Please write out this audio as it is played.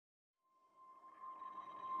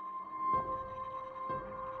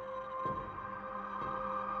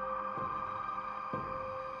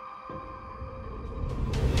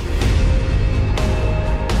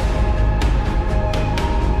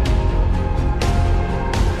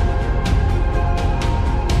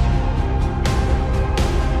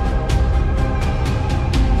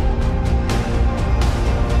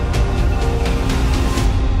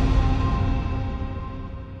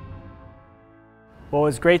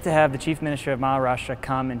was great to have the Chief Minister of Maharashtra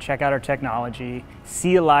come and check out our technology,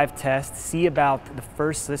 see a live test, see about the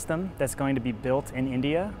first system that's going to be built in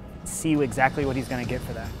India, see exactly what he's going to get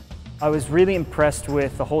for that. I was really impressed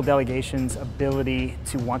with the whole delegation's ability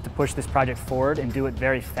to want to push this project forward and do it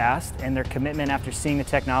very fast, and their commitment after seeing the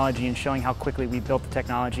technology and showing how quickly we built the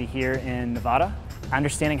technology here in Nevada,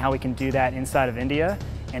 understanding how we can do that inside of India,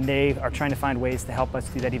 and they are trying to find ways to help us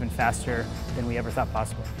do that even faster than we ever thought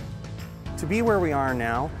possible. To be where we are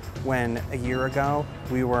now, when a year ago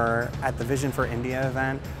we were at the Vision for India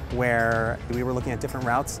event where we were looking at different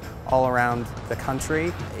routes all around the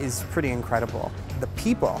country, is pretty incredible. The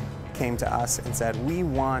people came to us and said, we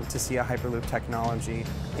want to see a Hyperloop technology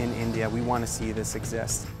in India, we want to see this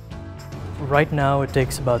exist. Right now it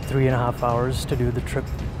takes about 3.5 hours to do the trip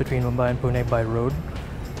between Mumbai and Pune by road.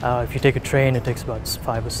 If you take a train, it takes about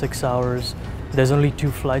 5 or 6 hours. There's only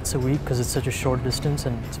 2 flights a week because it's such a short distance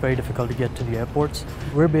and it's very difficult to get to the airports.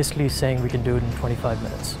 We're basically saying we can do it in 25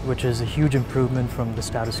 minutes, which is a huge improvement from the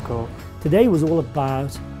status quo. Today was all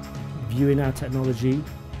about viewing our technology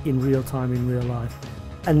in real time, in real life.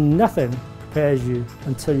 And nothing prepares you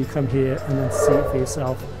until you come here and then see it for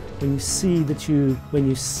yourself. When you see the tube, when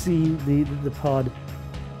you see the pod,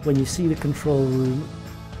 when you see the control room,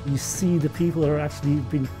 you see the people who are actually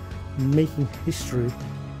been making history.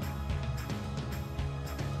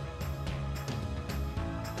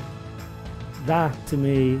 That, to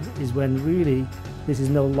me, is when really this is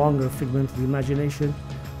no longer a figment of the imagination.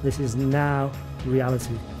 This is now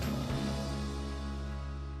reality.